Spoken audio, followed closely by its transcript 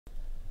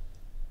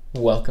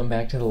Welcome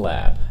back to the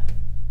lab.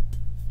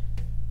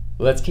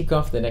 Let's kick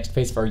off the next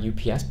phase of our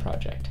UPS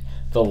project.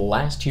 The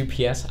last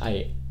UPS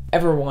I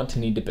ever want to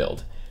need to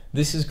build.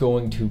 This is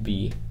going to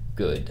be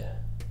good.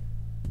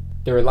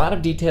 There are a lot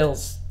of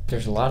details,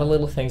 there's a lot of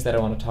little things that I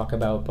want to talk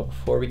about, but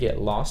before we get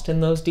lost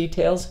in those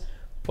details,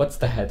 what's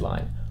the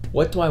headline?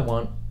 What do I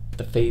want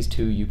the phase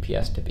 2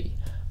 UPS to be?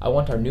 I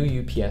want our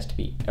new UPS to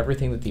be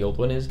everything that the old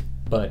one is,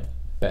 but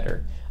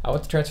better. I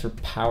want to transfer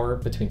power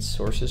between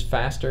sources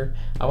faster.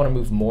 I want to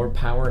move more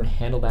power and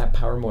handle that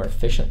power more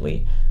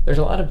efficiently. There's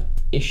a lot of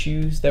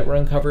issues that were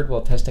uncovered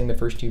while testing the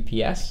first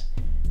UPS,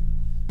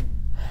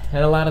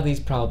 and a lot of these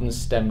problems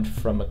stemmed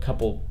from a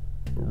couple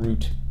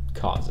root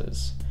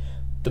causes.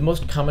 The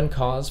most common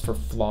cause for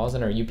flaws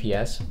in our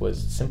UPS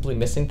was simply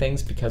missing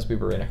things because we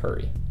were in a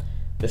hurry.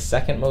 The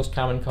second most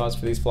common cause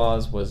for these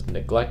flaws was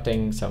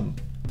neglecting some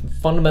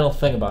fundamental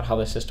thing about how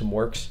the system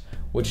works,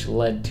 which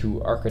led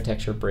to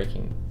architecture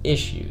breaking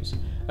issues.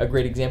 A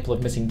great example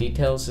of missing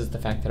details is the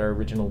fact that our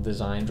original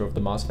design drove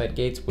the MOSFET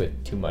gates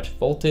with too much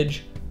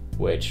voltage,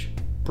 which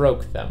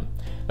broke them.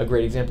 A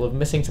great example of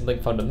missing something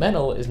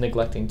fundamental is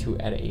neglecting to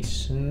add a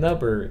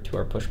snubber to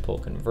our push-pull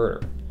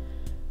converter.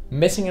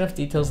 Missing enough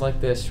details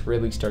like this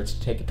really starts to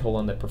take a toll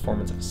on the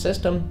performance of a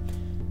system.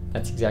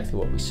 That's exactly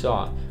what we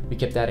saw. We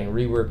kept adding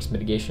reworks,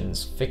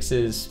 mitigations,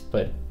 fixes,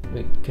 but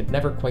we could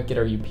never quite get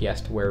our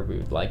UPS to where we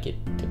would like it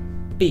to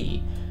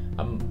be.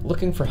 I'm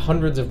looking for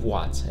hundreds of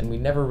watts, and we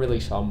never really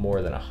saw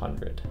more than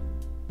 100.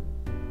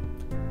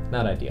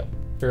 Not ideal.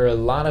 There are a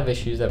lot of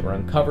issues that were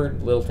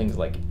uncovered, little things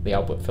like the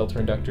output filter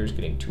inductors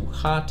getting too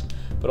hot,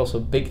 but also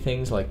big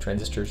things like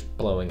transistors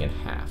blowing in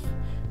half.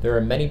 There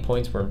are many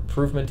points where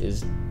improvement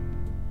is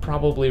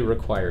probably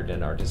required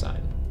in our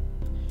design.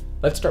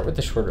 Let's start with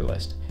the shorter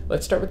list.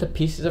 Let's start with the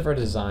pieces of our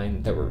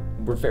design that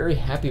we're very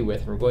happy with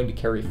and we're going to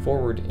carry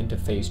forward into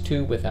phase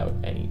 2 without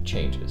any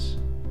changes.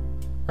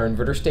 Our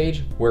inverter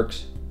stage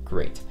works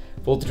great.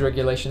 Voltage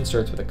regulation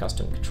starts with a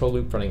custom control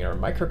loop running in our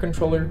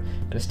microcontroller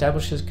and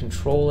establishes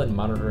control and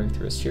monitoring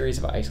through a series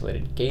of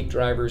isolated gate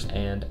drivers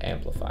and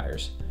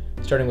amplifiers.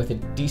 Starting with a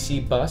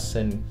DC bus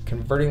and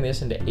converting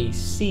this into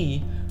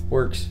AC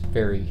works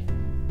very,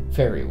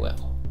 very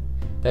well.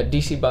 That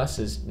DC bus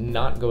is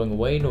not going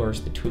away, nor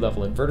is the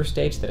 2-level inverter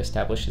stage that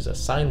establishes a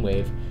sine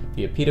wave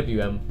via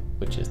PWM,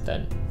 which is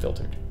then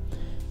filtered.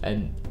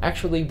 And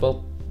actually,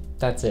 well,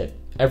 that's it.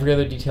 Every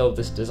other detail of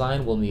this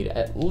design will need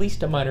at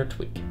least a minor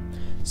tweak.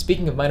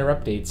 Speaking of minor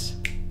updates,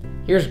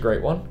 here's a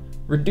great one: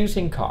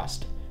 reducing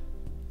cost.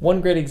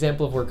 One great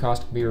example of where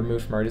cost can be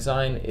removed from our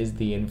design is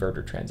the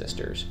inverter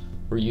transistors.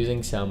 We're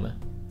using some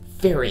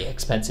very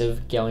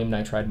expensive gallium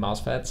nitride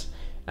MOSFETs,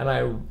 and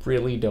I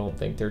really don't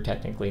think they're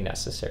technically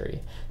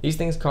necessary. These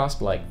things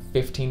cost like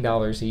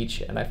 $15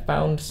 each, and I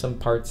found some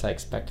parts I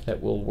expect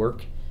that will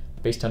work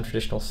based on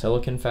traditional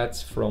silicon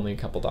FETs for only a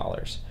couple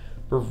dollars.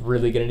 We're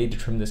really going to need to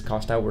trim this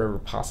cost out wherever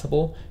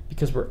possible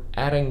because we're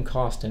adding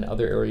cost in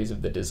other areas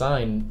of the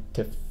design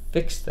to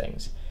fix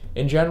things.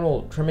 In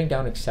general, trimming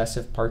down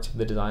excessive parts of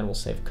the design will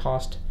save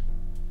cost,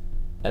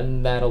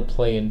 and that'll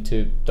play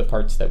into the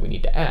parts that we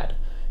need to add.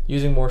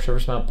 Using more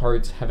surface mount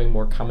parts, having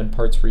more common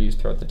parts reused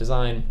throughout the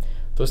design,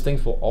 those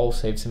things will all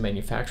save some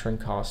manufacturing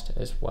cost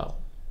as well.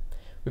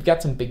 We've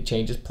got some big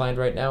changes planned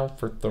right now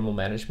for thermal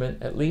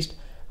management, at least.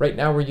 Right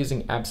now we're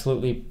using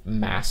absolutely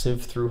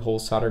massive through-hole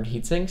soldered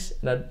heatsinks,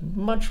 and I'd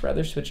much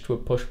rather switch to a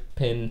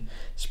push-pin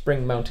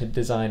spring-mounted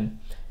design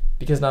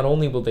because not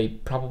only will they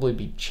probably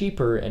be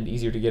cheaper and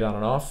easier to get on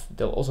and off,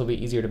 they'll also be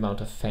easier to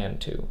mount a fan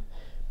to.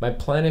 My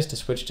plan is to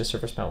switch to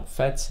surface mount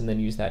FETs and then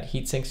use that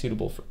heatsink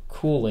suitable for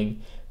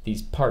cooling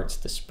these parts,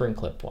 the spring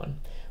clip one.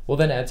 We'll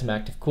then add some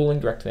active cooling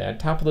directly on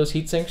top of those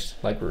heatsinks,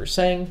 like we were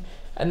saying,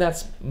 and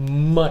that's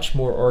much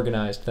more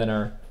organized than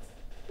our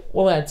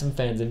we'll add some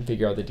fans and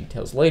figure out the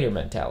details later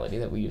mentality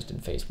that we used in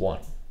phase 1.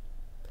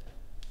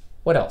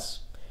 What else?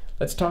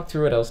 Let's talk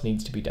through what else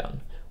needs to be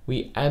done.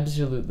 We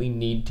absolutely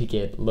need to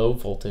get low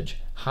voltage,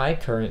 high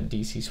current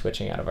DC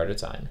switching out of our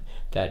design.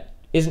 That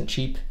isn't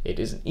cheap, it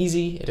isn't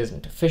easy, it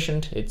isn't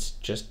efficient, it's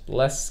just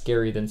less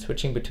scary than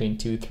switching between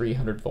two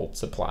 300 volt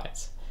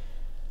supplies.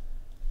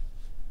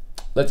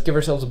 Let's give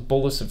ourselves a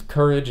bolus of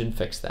courage and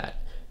fix that.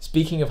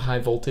 Speaking of high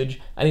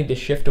voltage, I need to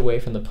shift away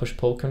from the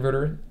push-pull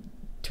converter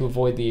to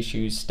avoid the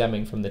issues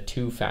stemming from the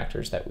two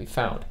factors that we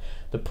found.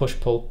 The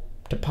push-pull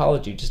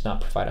topology does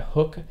not provide a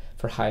hook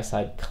for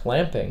high-side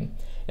clamping,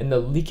 and the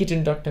leakage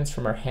inductance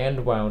from our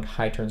hand-wound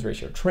high turns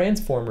ratio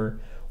transformer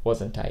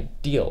wasn't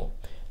ideal.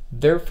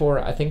 Therefore,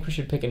 I think we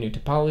should pick a new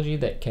topology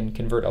that can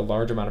convert a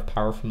large amount of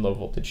power from low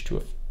voltage to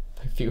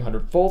a few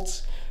hundred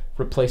volts,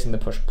 replacing the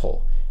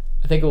push-pull.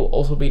 I think it will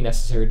also be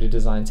necessary to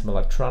design some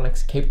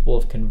electronics capable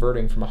of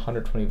converting from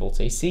 120 volts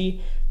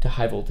AC to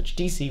high voltage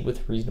DC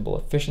with reasonable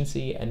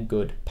efficiency and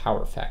good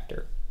power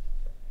factor.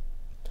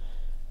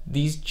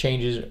 These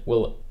changes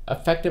will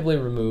effectively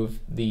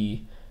remove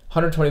the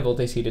 120 volt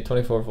AC to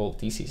 24 volt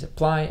DC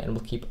supply and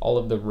will keep all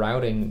of the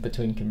routing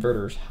between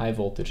converters, high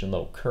voltage and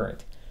low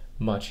current,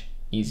 much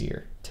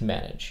easier to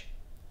manage.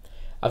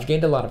 I've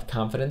gained a lot of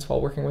confidence while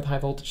working with high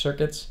voltage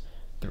circuits.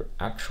 They're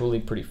actually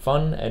pretty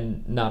fun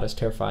and not as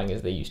terrifying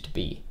as they used to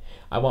be.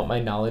 I want my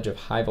knowledge of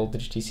high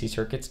voltage DC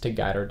circuits to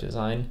guide our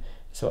design,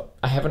 so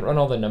I haven't run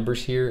all the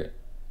numbers here.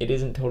 It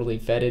isn't totally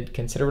vetted.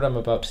 Consider what I'm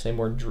about to say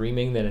more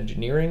dreaming than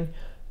engineering,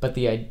 but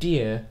the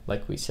idea,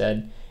 like we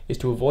said, is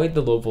to avoid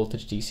the low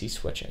voltage DC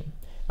switching.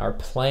 Our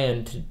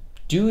plan to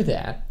do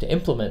that, to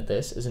implement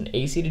this, is an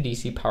AC to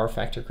DC power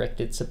factor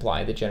corrected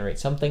supply that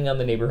generates something on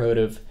the neighborhood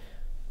of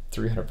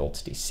 300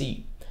 volts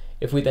DC.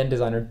 If we then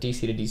design our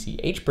DC to DC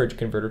H-bridge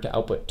converter to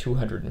output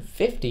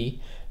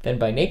 250, then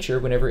by nature,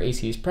 whenever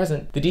AC is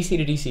present, the DC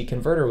to DC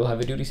converter will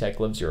have a duty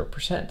cycle of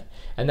 0%.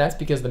 And that's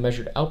because the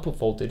measured output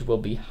voltage will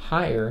be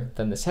higher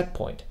than the set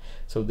point,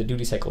 so the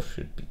duty cycle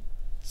should be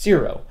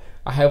 0.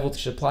 A high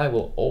voltage supply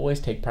will always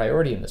take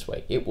priority in this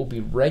way. It will be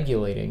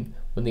regulating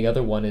when the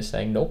other one is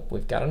saying, nope,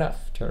 we've got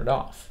enough, turn it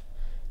off.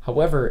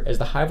 However, as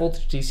the high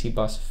voltage DC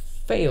bus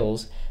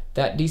fails,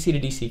 that DC to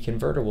DC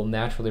converter will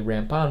naturally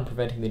ramp on,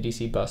 preventing the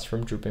DC bus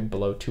from drooping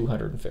below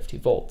 250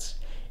 volts.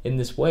 In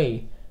this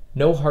way,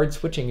 no hard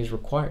switching is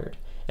required,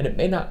 and it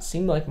may not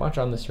seem like much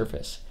on the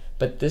surface,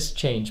 but this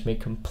change may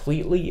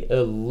completely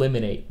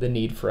eliminate the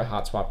need for a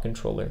hot swap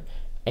controller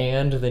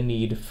and the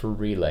need for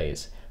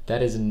relays.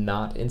 That is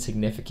not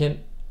insignificant,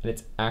 and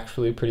it's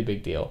actually a pretty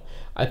big deal.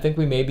 I think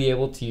we may be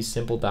able to use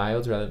simple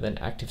diodes rather than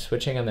active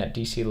switching on that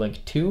DC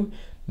link 2,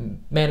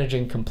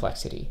 managing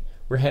complexity.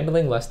 We're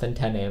handling less than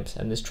 10 amps,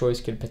 and this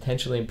choice could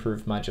potentially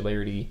improve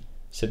modularity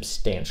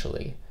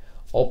substantially.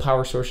 All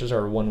power sources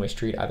are a one-way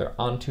street, either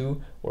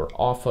onto or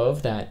off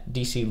of that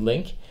DC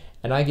link,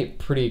 and I get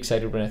pretty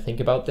excited when I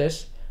think about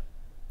this.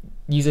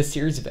 Use a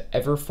series of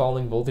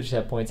ever-falling voltage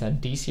set points on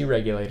DC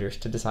regulators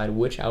to decide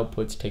which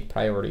outputs take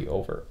priority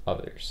over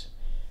others.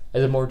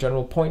 As a more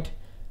general point,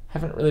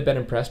 haven't really been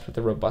impressed with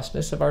the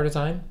robustness of our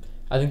design.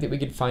 I think that we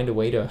could find a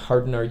way to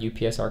harden our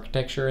UPS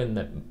architecture, and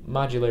that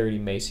modularity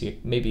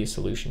may be a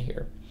solution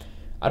here.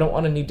 I don't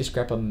want to need to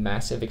scrap a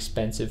massive,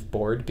 expensive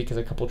board because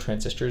a couple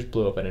transistors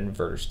blew up an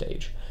inverter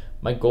stage.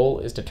 My goal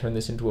is to turn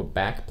this into a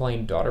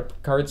backplane daughter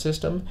card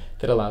system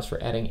that allows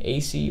for adding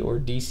AC or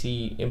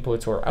DC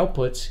inputs or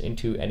outputs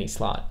into any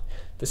slot.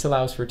 This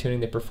allows for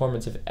tuning the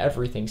performance of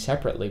everything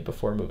separately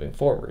before moving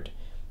forward.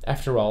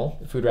 After all,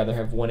 if we'd rather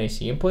have one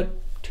AC input,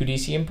 2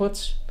 DC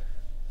inputs,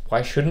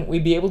 why shouldn't we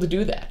be able to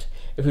do that?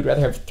 If we'd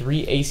rather have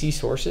 3 AC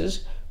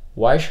sources,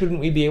 why shouldn't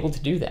we be able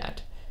to do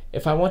that?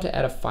 If I want to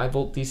add a 5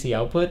 volt DC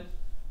output,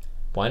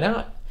 why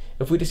not?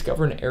 If we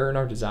discover an error in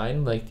our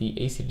design, like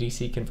the AC to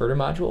DC converter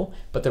module,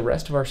 but the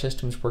rest of our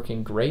system's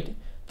working great,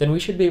 then we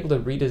should be able to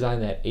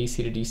redesign that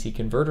AC to DC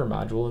converter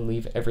module and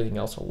leave everything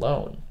else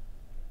alone.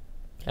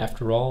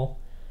 After all,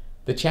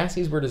 the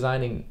chassis we're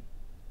designing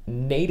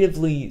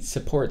natively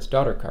supports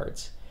daughter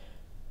cards.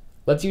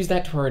 Let's use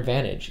that to our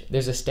advantage.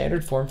 There's a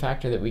standard form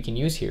factor that we can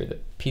use here, the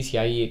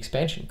PCIe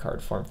expansion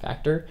card form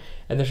factor,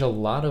 and there's a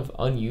lot of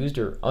unused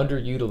or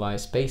underutilized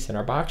space in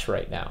our box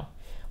right now.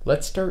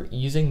 Let's start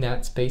using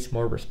that space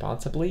more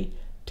responsibly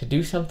to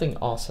do something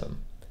awesome.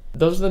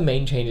 Those are the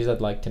main changes I'd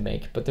like to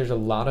make, but there's a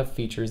lot of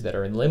features that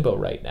are in limbo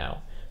right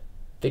now.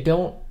 They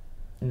don't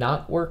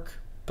not work,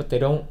 but they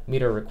don't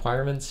meet our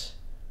requirements.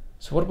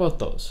 So what about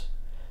those?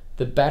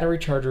 The battery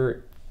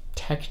charger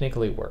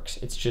technically works.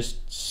 It's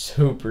just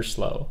super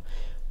slow.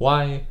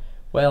 Why?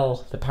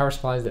 Well, the power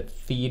supplies that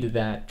feed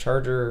that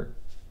charger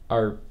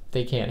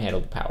they can't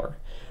handle the power.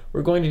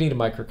 We're going to need a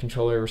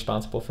microcontroller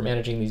responsible for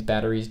managing these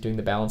batteries, doing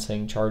the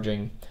balancing,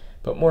 charging,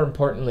 but more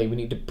importantly, we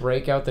need to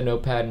break out the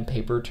notepad and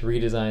paper to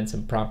redesign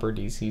some proper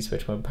DC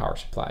switch mode power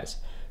supplies.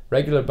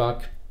 Regular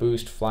buck,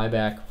 boost,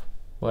 flyback,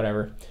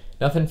 whatever.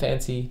 Nothing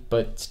fancy,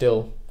 but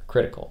still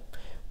critical.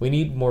 We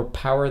need more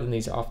power than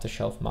these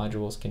off-the-shelf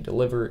modules can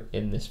deliver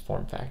in this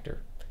form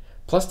factor.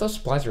 Plus, those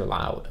supplies are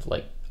loud,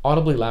 like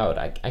audibly loud.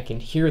 I can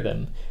hear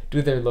them due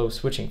to their low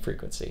switching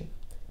frequency.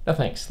 No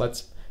thanks,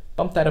 let's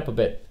bump that up a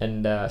bit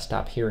and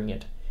stop hearing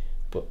it.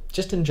 But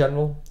just in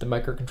general, the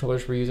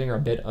microcontrollers we're using are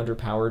a bit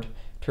underpowered.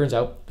 Turns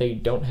out they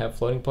don't have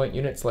floating point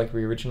units like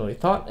we originally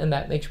thought, and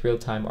that makes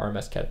real-time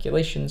RMS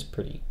calculations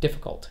pretty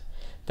difficult.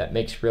 That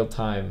makes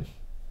real-time,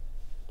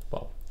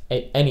 well,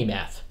 any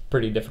math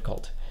pretty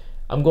difficult.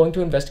 I'm going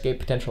to investigate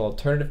potential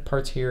alternative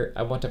parts here.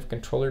 I want to have a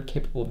controller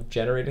capable of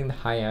generating the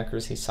high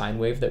accuracy sine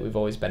wave that we've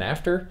always been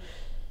after.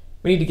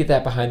 We need to get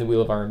that behind the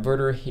wheel of our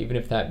inverter, even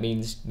if that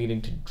means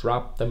needing to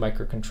drop the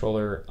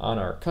microcontroller on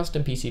our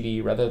custom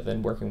PCB rather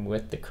than working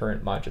with the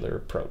current modular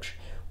approach.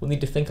 We'll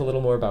need to think a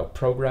little more about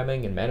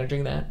programming and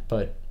managing that,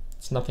 but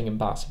it's nothing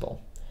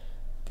impossible.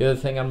 The other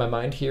thing on my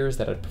mind here is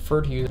that I'd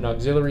prefer to use an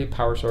auxiliary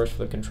power source for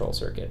the control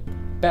circuit,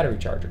 battery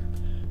charger.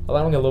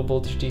 Allowing a low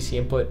voltage DC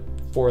input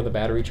for the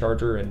battery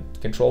charger and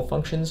control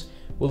functions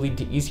will lead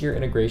to easier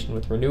integration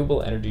with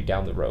renewable energy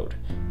down the road.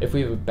 If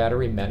we have a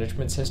battery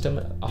management system,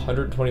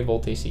 120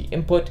 volt AC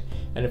input,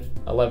 and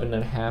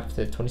 11.5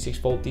 to 26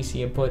 volt DC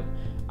input,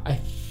 I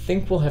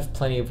think we'll have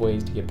plenty of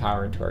ways to get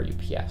power into our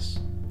UPS.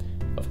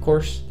 Of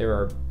course, there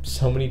are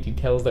so many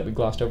details that we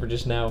glossed over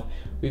just now.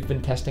 We've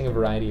been testing a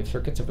variety of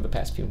circuits over the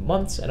past few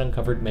months and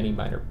uncovered many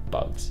minor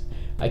bugs.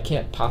 I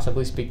can't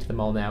possibly speak to them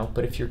all now,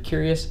 but if you're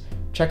curious,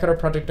 check out our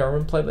Project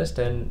Darwin playlist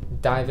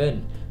and dive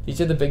in.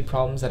 These are the big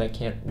problems that I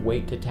can't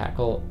wait to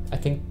tackle. I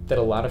think that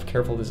a lot of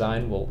careful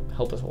design will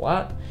help us a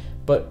lot,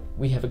 but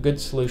we have a good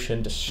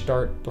solution to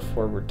start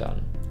before we're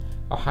done.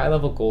 Our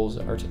high-level goals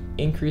are to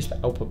increase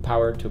output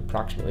power to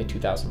approximately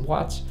 2,000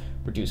 watts,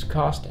 reduce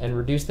cost, and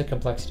reduce the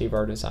complexity of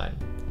our design.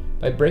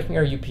 By breaking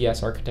our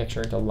UPS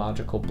architecture into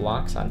logical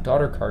blocks on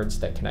daughter cards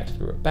that connect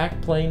through a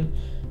backplane,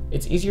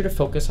 it's easier to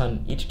focus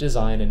on each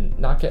design and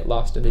not get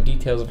lost in the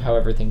details of how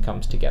everything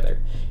comes together.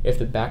 If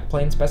the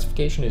backplane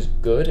specification is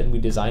good and we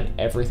design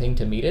everything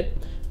to meet it,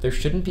 there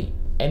shouldn't be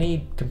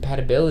any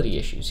compatibility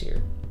issues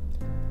here.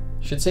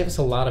 Should save us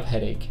a lot of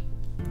headache,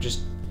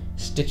 just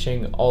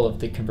stitching all of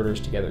the converters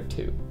together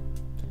too.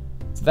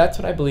 So that's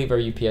what I believe our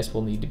UPS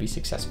will need to be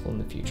successful in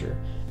the future.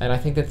 And I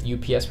think that the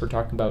UPS we're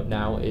talking about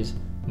now is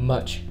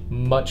much,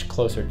 much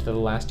closer to the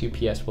last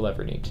UPS we'll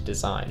ever need to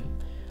design.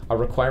 Our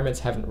requirements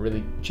haven't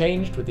really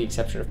changed with the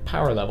exception of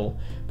power level,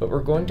 but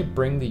we're going to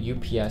bring the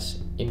UPS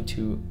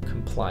into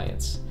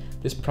compliance.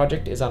 This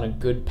project is on a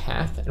good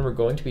path and we're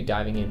going to be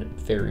diving in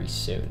very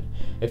soon.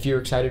 If you're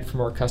excited for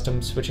more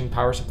custom switching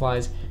power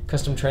supplies,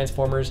 custom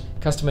transformers,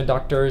 custom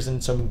inductors,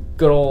 and some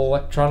good old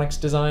electronics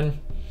design,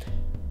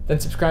 then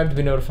subscribe to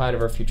be notified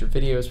of our future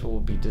videos where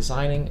we'll be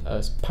designing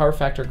a power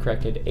factor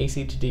corrected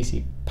AC to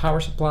DC power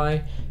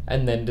supply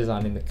and then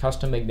designing the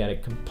custom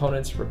magnetic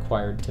components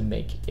required to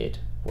make it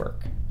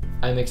work.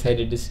 I'm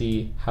excited to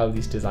see how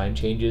these design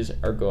changes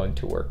are going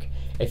to work.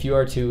 If you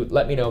are too,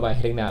 let me know by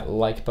hitting that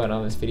like button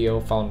on this video,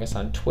 following us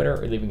on Twitter,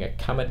 or leaving a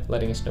comment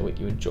letting us know what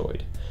you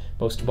enjoyed.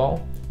 Most of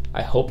all,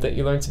 I hope that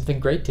you learned something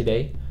great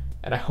today,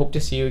 and I hope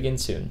to see you again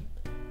soon.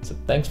 So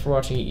thanks for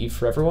watching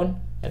EEforEveryone,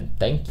 and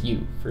thank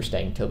you for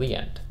staying till the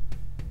end.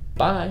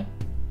 Bye!